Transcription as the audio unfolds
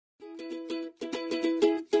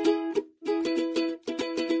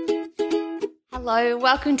Hello,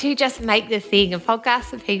 welcome to Just Make the Thing, a podcast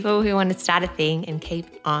for people who want to start a thing and keep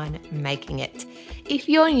on making it. If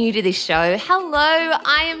you're new to this show, hello,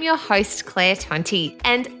 I am your host, Claire Tonti,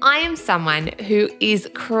 and I am someone who is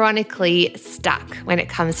chronically stuck when it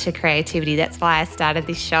comes to creativity. That's why I started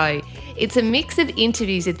this show. It's a mix of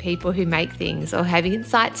interviews with people who make things or have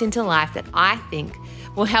insights into life that I think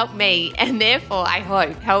will help me and therefore, I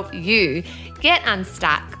hope, help you get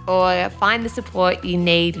unstuck or find the support you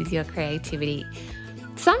need with your creativity.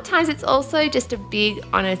 Sometimes it's also just a big,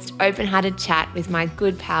 honest, open-hearted chat with my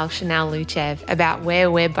good pal Chanel Luchev about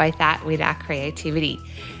where we're both at with our creativity.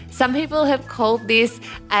 Some people have called this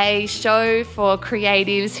a show for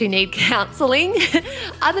creatives who need counselling.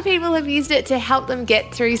 Other people have used it to help them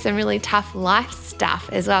get through some really tough life stuff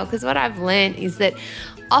as well, because what I've learned is that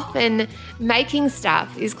often making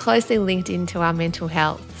stuff is closely linked into our mental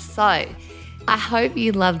health. So I hope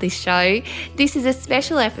you love this show. This is a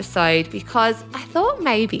special episode because I thought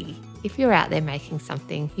maybe if you're out there making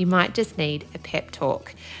something, you might just need a pep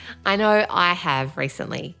talk. I know I have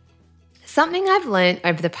recently. Something I've learned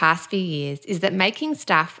over the past few years is that making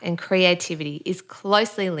stuff and creativity is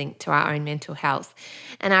closely linked to our own mental health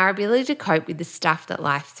and our ability to cope with the stuff that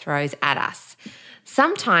life throws at us.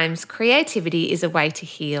 Sometimes creativity is a way to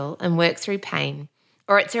heal and work through pain,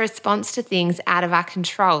 or it's a response to things out of our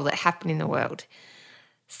control that happen in the world.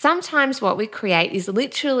 Sometimes what we create is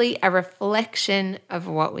literally a reflection of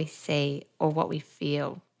what we see or what we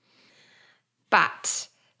feel. But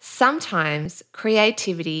sometimes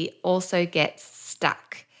creativity also gets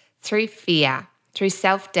stuck through fear, through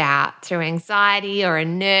self-doubt, through anxiety or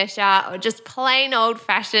inertia, or just plain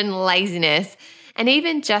old-fashioned laziness, and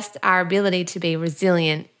even just our ability to be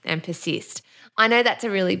resilient and persist. I know that's a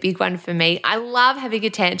really big one for me. I love having a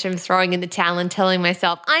tantrum, throwing in the towel and telling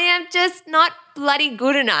myself, I am just not bloody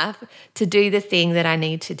good enough to do the thing that I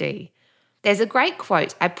need to do. There's a great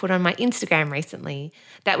quote I put on my Instagram recently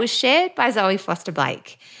that was shared by Zoe Foster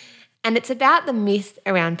Blake, and it's about the myth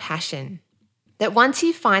around passion, that once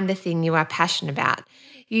you find the thing you are passionate about,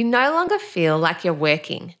 you no longer feel like you're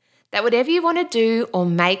working, that whatever you want to do or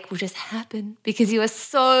make will just happen because you are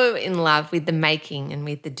so in love with the making and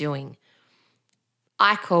with the doing.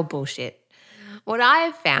 I call bullshit. What I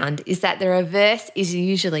have found is that the reverse is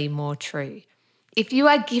usually more true. If you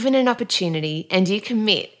are given an opportunity and you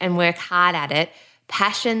commit and work hard at it,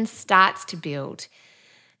 passion starts to build.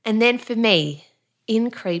 And then for me, in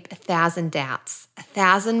creep 1,000 doubts,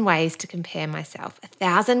 1,000 ways to compare myself,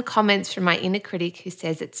 1,000 comments from my inner critic who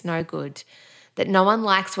says it's no good, that no one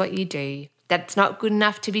likes what you do, that it's not good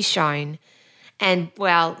enough to be shown, and,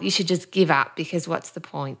 well, you should just give up because what's the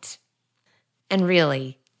point? And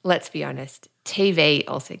really, let's be honest, TV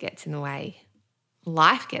also gets in the way.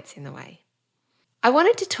 Life gets in the way. I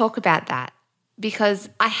wanted to talk about that because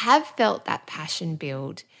I have felt that passion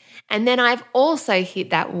build. And then I've also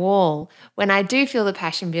hit that wall when I do feel the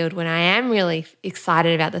passion build, when I am really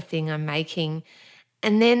excited about the thing I'm making.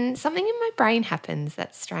 And then something in my brain happens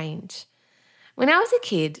that's strange. When I was a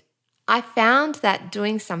kid, I found that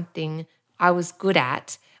doing something I was good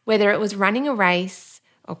at, whether it was running a race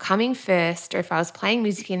or coming first, or if I was playing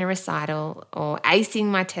music in a recital or acing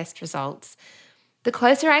my test results, the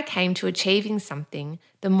closer I came to achieving something,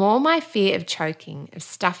 the more my fear of choking, of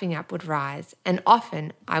stuffing up would rise, and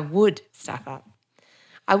often I would stuff up.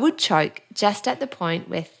 I would choke just at the point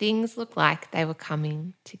where things looked like they were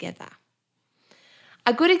coming together.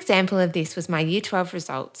 A good example of this was my Year 12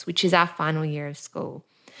 results, which is our final year of school.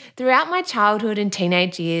 Throughout my childhood and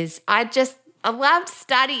teenage years, I loved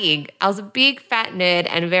studying. I was a big fat nerd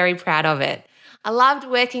and very proud of it. I loved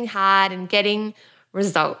working hard and getting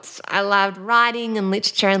results. I loved writing and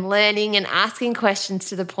literature and learning and asking questions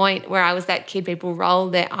to the point where I was that kid people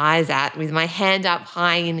rolled their eyes at with my hand up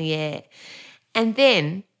high in the air. And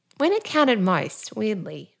then, when it counted most,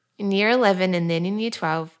 weirdly, in Year 11 and then in Year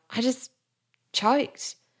 12, I just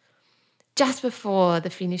choked just before the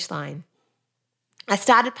finish line. I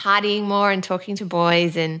started partying more and talking to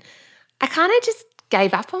boys, and I kind of just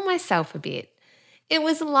gave up on myself a bit. It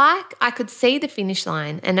was like I could see the finish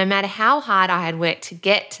line, and no matter how hard I had worked to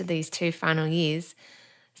get to these 2 final years,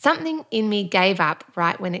 something in me gave up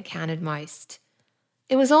right when it counted most.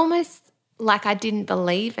 It was almost like I didn't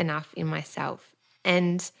believe enough in myself,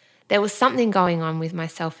 and there was something going on with my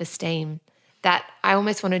self-esteem that I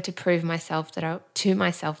almost wanted to prove to myself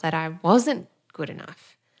that I wasn't good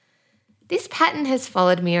enough. This pattern has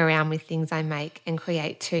followed me around with things I make and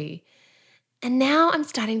create too. And now I'm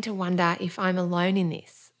starting to wonder if I'm alone in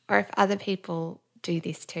this or if other people do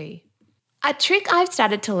this too. A trick I've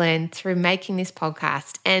started to learn through making this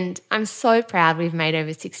podcast, and I'm so proud we've made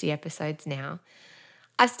over 60 episodes now,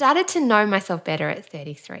 I've started to know myself better at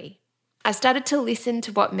 33. I started to listen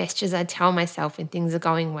to what messages I tell myself when things are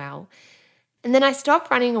going well. And then I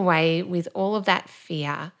stopped running away with all of that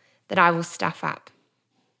fear that I will stuff up.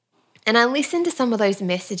 And I listen to some of those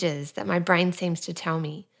messages that my brain seems to tell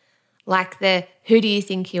me, like the "who do you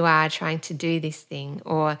think you are trying to do this thing?"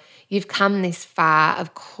 or "you've come this far,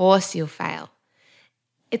 of course you'll fail."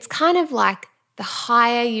 It's kind of like the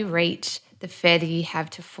higher you reach, the further you have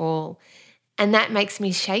to fall. And that makes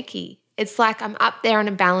me shaky. It's like I'm up there on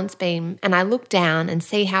a balance beam and I look down and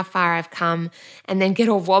see how far I've come and then get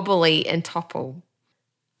all wobbly and topple.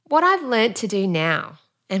 What I've learned to do now,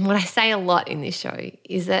 and what I say a lot in this show,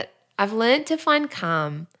 is that I've learned to find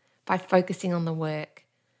calm by focusing on the work.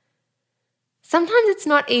 Sometimes it's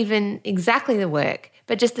not even exactly the work,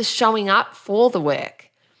 but just the showing up for the work.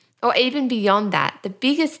 Or even beyond that, the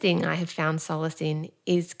biggest thing I have found solace in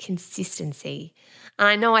is consistency. And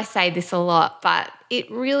I know I say this a lot, but it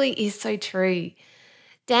really is so true.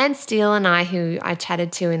 Dan Steele and I, who I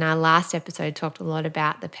chatted to in our last episode, talked a lot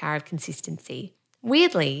about the power of consistency.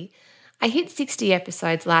 Weirdly, I hit 60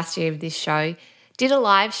 episodes last year of this show, did a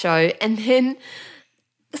live show, and then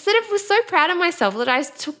sort of was so proud of myself that I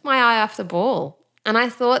just took my eye off the ball. And I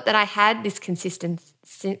thought that I had this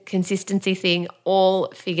consistency thing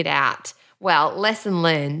all figured out. Well, lesson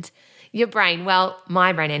learned. Your brain, well,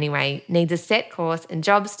 my brain anyway, needs a set course and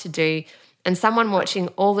jobs to do and someone watching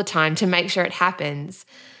all the time to make sure it happens,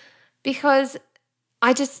 because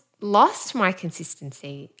I just lost my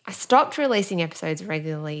consistency. I stopped releasing episodes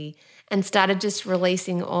regularly and started just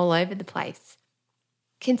releasing all over the place.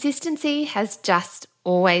 Consistency has just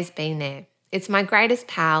always been there. It's my greatest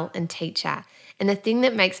pal and teacher, and the thing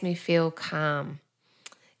that makes me feel calm.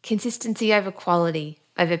 Consistency over quality,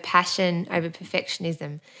 over passion, over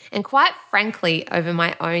perfectionism, and quite frankly, over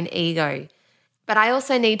my own ego. But I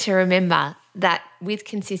also need to remember that with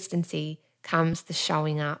consistency comes the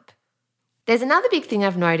showing up. There's another big thing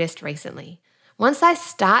I've noticed recently. Once I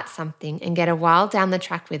start something and get a while down the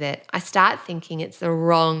track with it, I start thinking it's the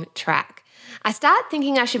wrong track. I start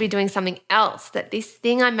thinking I should be doing something else, that this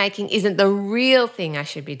thing I'm making isn't the real thing I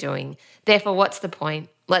should be doing. Therefore, what's the point?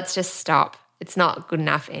 Let's just stop. It's not good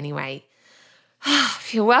enough anyway.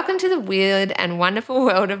 Feel welcome to the weird and wonderful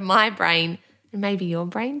world of my brain, and maybe your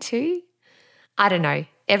brain too. I don't know.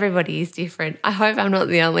 Everybody is different. I hope I'm not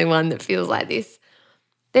the only one that feels like this.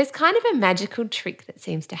 There's kind of a magical trick that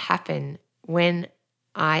seems to happen when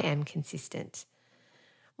I am consistent.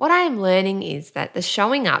 What I am learning is that the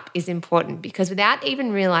showing up is important, because without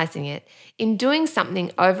even realizing it, in doing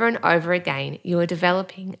something over and over again, you are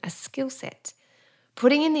developing a skill set.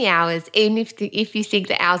 Putting in the hours, even if you think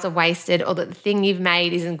the hours are wasted or that the thing you've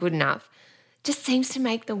made isn't good enough, just seems to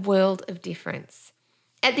make the world of difference.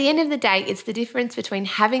 At the end of the day, it's the difference between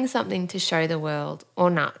having something to show the world or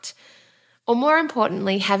not. Or more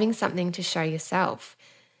importantly, having something to show yourself.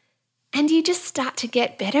 And you just start to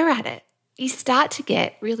get better at it. You start to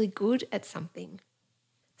get really good at something.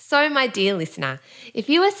 So, my dear listener, if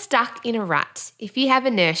you are stuck in a rut, if you have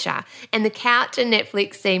inertia and the couch and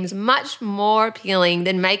Netflix seems much more appealing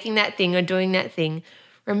than making that thing or doing that thing,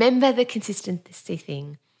 remember the consistency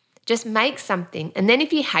thing. Just make something, and then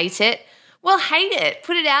if you hate it, well, hate it.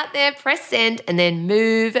 Put it out there, press send, and then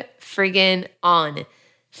move friggin' on.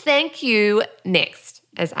 Thank you, next,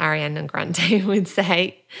 as Ariana Grande would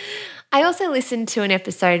say. I also listened to an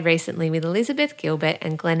episode recently with Elizabeth Gilbert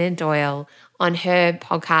and Glennon Doyle on her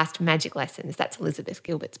podcast Magic Lessons. That's Elizabeth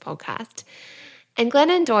Gilbert's podcast. And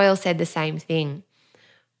Glennon Doyle said the same thing.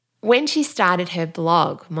 When she started her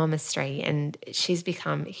blog, Momastery, and she's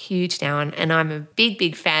become huge now, and I'm a big,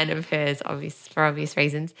 big fan of hers, for obvious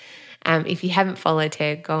reasons. If you haven't followed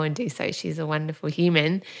her, go and do so. She's a wonderful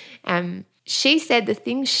human. She said the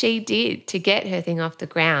thing she did to get her thing off the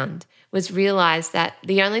ground was realise that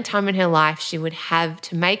the only time in her life she would have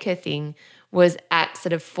to make her thing was at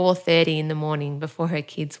sort of 4:30 in the morning before her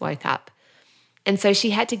kids woke up. And so she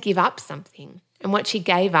had to give up something. And what she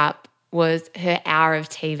gave up was her hour of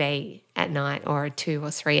TV at night, or 2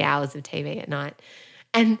 or 3 hours of TV at night.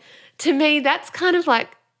 And to me, that's kind of like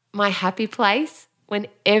my happy place, when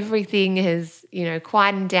everything has,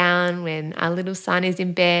 quietened down, when our little son is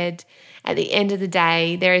in bed. At the end of the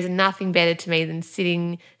day, there is nothing better to me than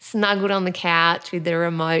sitting snuggled on the couch with the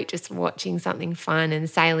remote, just watching something fun and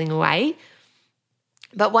sailing away.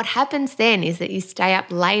 But what happens then is that you stay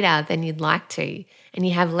up later than you'd like to, and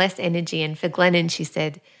you have less energy. And for Glennon, she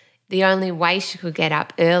said the only way she could get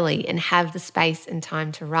up early and have the space and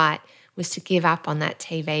time to write was to give up on that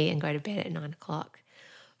TV and go to bed at 9 o'clock.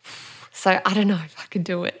 So I don't know if I can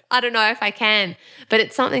do it. I don't know if I can, but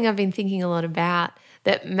it's something I've been thinking a lot about,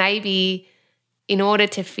 that maybe in order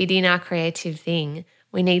to fit in our creative thing,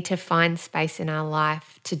 we need to find space in our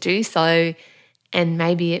life to do so. And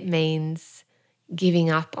maybe it means giving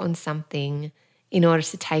up on something in order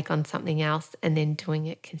to take on something else and then doing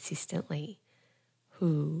it consistently.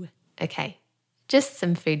 Ooh, okay. Just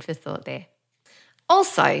some food for thought there.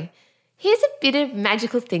 Also, here's a bit of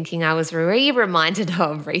magical thinking I was reminded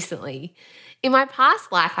of recently. In my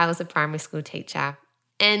past life, I was a primary school teacher,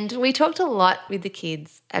 and we talked a lot with the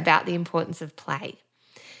kids about the importance of play.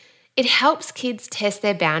 It helps kids test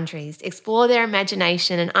their boundaries, explore their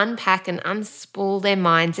imagination, and unpack and unspool their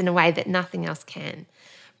minds in a way that nothing else can.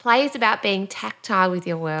 Play is about being tactile with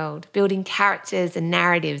your world, building characters and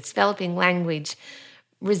narratives, developing language,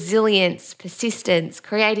 resilience, persistence,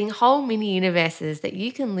 creating whole mini universes that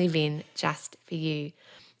you can live in just for you.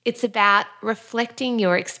 It's about reflecting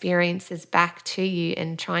your experiences back to you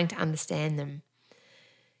and trying to understand them.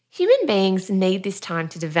 Human beings need this time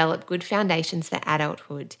to develop good foundations for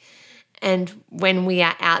adulthood. And when we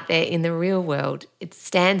are out there in the real world, it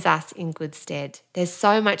stands us in good stead. There's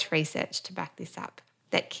so much research to back this up,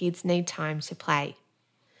 that kids need time to play.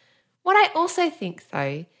 What I also think,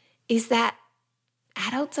 though, is that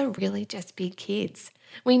adults are really just big kids.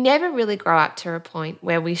 We never really grow up to a point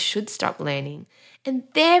where we should stop learning. And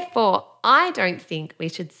therefore, I don't think we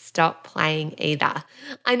should stop playing either.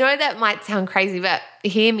 I know that might sound crazy, but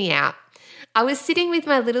hear me out. I was sitting with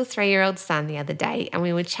my little 3-year-old son the other day, and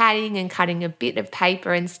we were chatting and cutting a bit of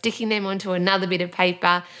paper and sticking them onto another bit of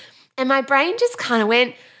paper. And my brain just kind of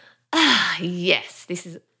went, yes, this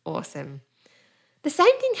is awesome. The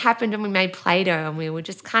same thing happened when we made Play-Doh and we were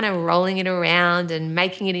just kind of rolling it around and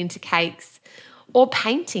making it into cakes, or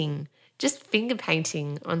painting, just finger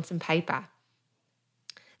painting on some paper.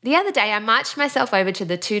 The other day I marched myself over to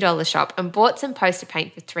the $2 shop and bought some poster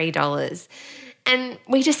paint for $3, and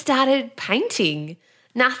we just started painting.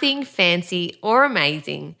 Nothing fancy or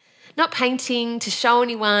amazing. Not painting to show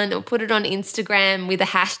anyone or put it on Instagram with a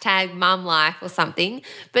hashtag #mumlife or something,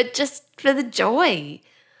 but just for the joy.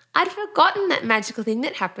 I'd forgotten that magical thing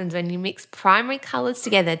that happens when you mix primary colours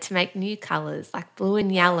together to make new colours, like blue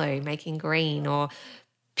and yellow making green, or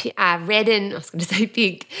red and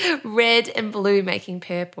blue making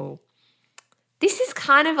purple. This is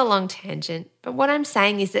kind of a long tangent, but what I'm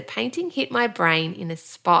saying is that painting hit my brain in a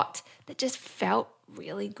spot that just felt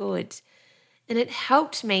really good. And it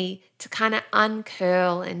helped me to kind of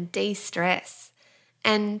uncurl and de-stress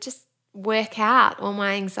and just work out all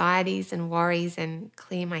my anxieties and worries and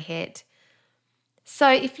clear my head. So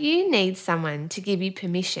if you need someone to give you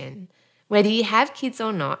permission, whether you have kids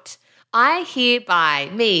or not, I hereby,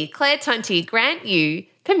 me, Claire Tonti, grant you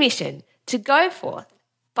permission to go forth,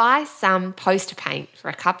 buy some poster paint for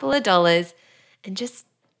a couple of dollars and just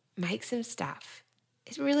make some stuff.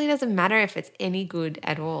 It really doesn't matter if it's any good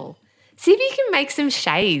at all. See if you can make some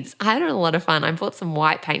shades. I had a lot of fun. I bought some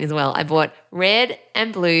white paint as well. I bought red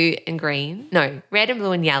and blue and green. No, red and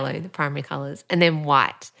blue and yellow, the primary colours, and then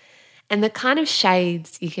white. And the kind of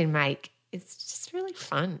shades you can make, it's just really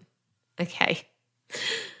fun. Okay.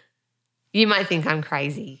 You might think I'm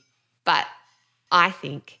crazy, but I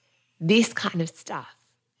think this kind of stuff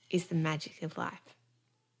is the magic of life.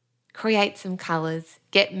 Create some colours,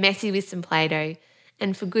 get messy with some Play-Doh,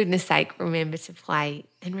 and for goodness sake, remember to play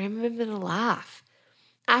and remember to laugh.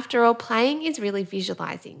 After all, playing is really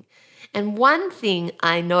visualising. And one thing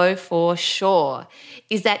I know for sure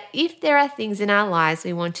is that if there are things in our lives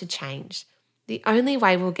we want to change, the only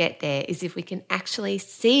way we'll get there is if we can actually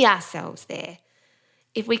see ourselves there,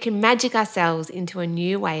 if we can magic ourselves into a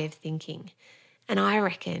new way of thinking. And I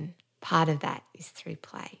reckon part of that is through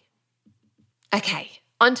play. Okay,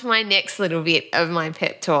 on to my next little bit of my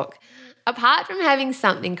pep talk. Apart from having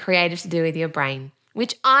something creative to do with your brain,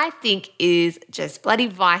 which I think is just bloody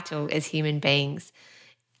vital as human beings,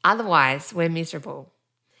 otherwise we're miserable.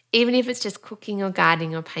 Even if it's just cooking or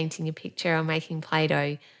gardening or painting a picture or making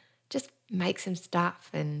Play-Doh, just make some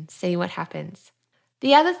stuff and see what happens.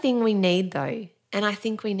 The other thing we need though, and I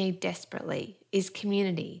think we need desperately, is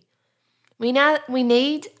community. We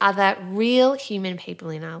need other real human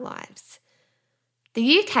people in our lives.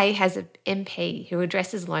 The UK has an MP who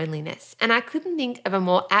addresses loneliness, and I couldn't think of a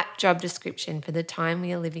more apt job description for the time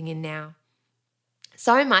we are living in now.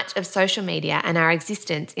 So much of social media and our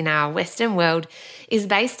existence in our Western world is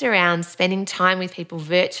based around spending time with people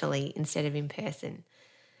virtually instead of in person.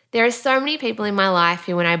 There are so many people in my life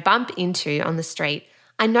who, when I bump into on the street,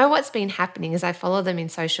 I know what's been happening as I follow them in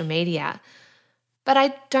social media, but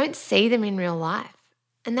I don't see them in real life.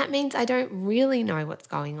 And that means I don't really know what's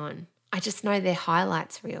going on. I just know their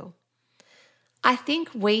highlights reel. I think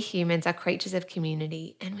we humans are creatures of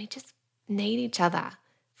community and we just need each other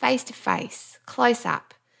face to face, close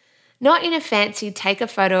up. Not in a fancy take a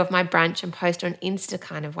photo of my brunch and post on Insta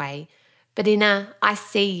kind of way, but in a I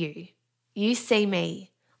see you, you see me,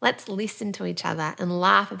 let's listen to each other and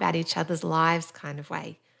laugh about each other's lives kind of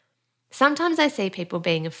way. Sometimes I see people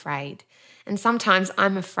being afraid, and sometimes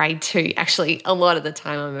I'm afraid too. Actually, a lot of the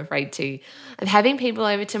time I'm afraid too, of having people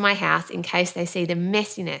over to my house in case they see the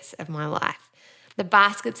messiness of my life. The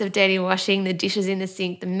baskets of dirty washing, the dishes in the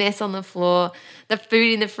sink, the mess on the floor, the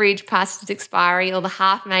food in the fridge past its expiry, or the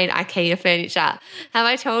half-made IKEA furniture. Have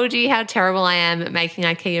I told you how terrible I am at making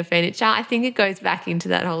IKEA furniture? I think it goes back into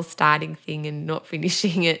that whole starting thing and not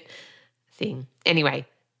finishing it thing. Anyway,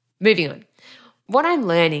 moving on. What I'm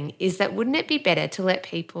learning is that wouldn't it be better to let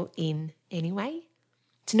people in anyway?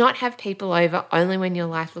 To not have people over only when your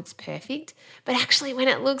life looks perfect, but actually when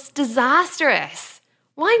it looks disastrous.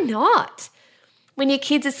 Why not? When your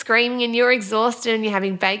kids are screaming and you're exhausted and you're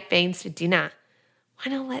having baked beans for dinner,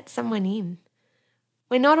 why not let someone in?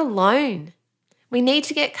 We're not alone. We need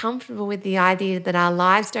to get comfortable with the idea that our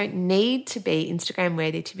lives don't need to be Instagram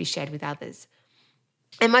worthy to be shared with others.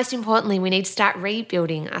 And most importantly, we need to start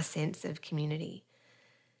rebuilding our sense of community.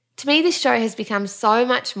 To me, this show has become so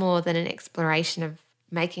much more than an exploration of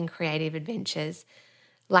making creative adventures,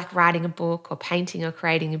 like writing a book or painting or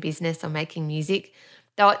creating a business or making music,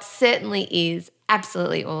 though it certainly is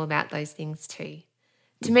absolutely all about those things too.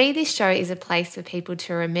 To me, this show is a place for people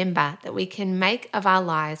to remember that we can make of our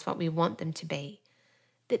lives what we want them to be.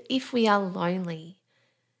 That if we are lonely,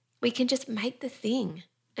 we can just make the thing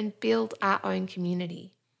and build our own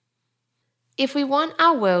community. If we want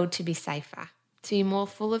our world to be safer, to be more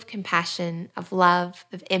full of compassion, of love,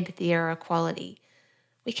 of empathy or equality,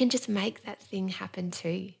 we can just make that thing happen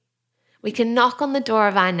too. We can knock on the door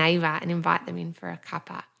of our neighbour and invite them in for a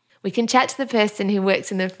cuppa. We can chat to the person who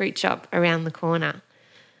works in the fruit shop around the corner.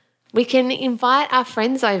 We can invite our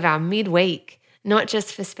friends over midweek, not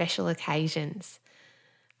just for special occasions.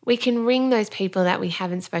 We can ring those people that we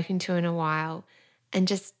haven't spoken to in a while and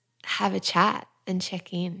just have a chat and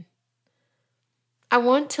check in. I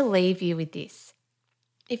want to leave you with this.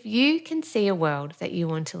 If you can see a world that you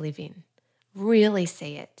want to live in, really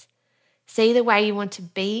see it. See the way you want to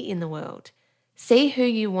be in the world. See who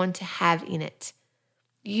you want to have in it.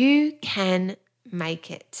 You can make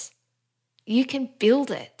it. You can build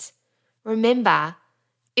it. Remember,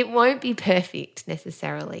 it won't be perfect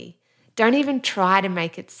necessarily. Don't even try to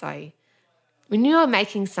make it so. When you are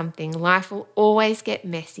making something, life will always get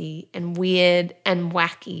messy and weird and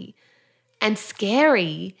wacky and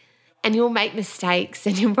scary, and you'll make mistakes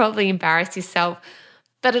and you'll probably embarrass yourself,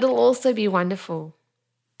 but it'll also be wonderful.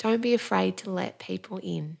 Don't be afraid to let people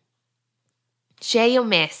in. Share your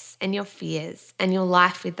mess and your fears and your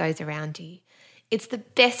life with those around you. It's the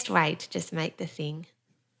best way to just make the thing.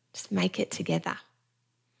 Just make it together.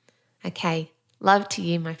 Okay, love to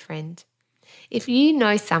you, my friend. If you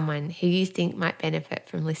know someone who you think might benefit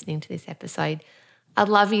from listening to this episode, I'd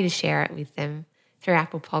love you to share it with them through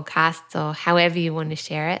Apple Podcasts or however you want to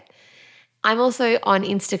share it. I'm also on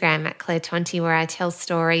Instagram at Claire Tonti, where I tell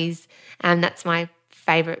stories, and that's my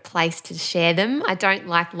favourite place to share them. I don't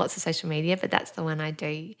like lots of social media, but that's the one I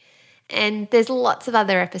do. And there's lots of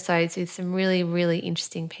other episodes with some really, really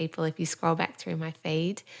interesting people if you scroll back through my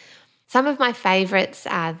feed. Some of my favourites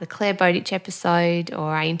are the Claire Bowditch episode,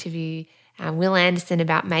 or I interview Will Anderson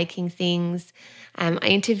about making things. I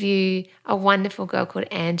interview a wonderful girl called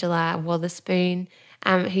Angela Wotherspoon,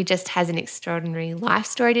 who just has an extraordinary life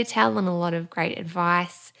story to tell and a lot of great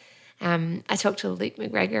advice. I talked to Luke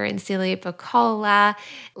McGregor and Celia Picola.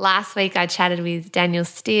 Last week I chatted with Daniel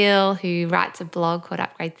Steele, who writes a blog called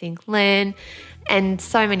Upgrade Think Learn, and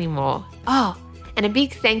so many more. Oh, and a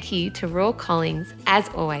big thank you to Raw Collings, as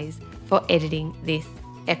always, for editing this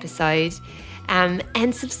episode.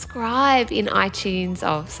 And subscribe in iTunes,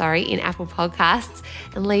 in Apple Podcasts,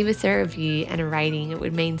 and leave us a review and a rating. It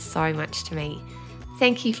would mean so much to me.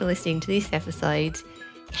 Thank you for listening to this episode.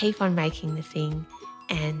 Keep on making the thing,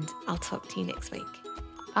 and I'll talk to you next week.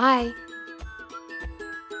 Bye.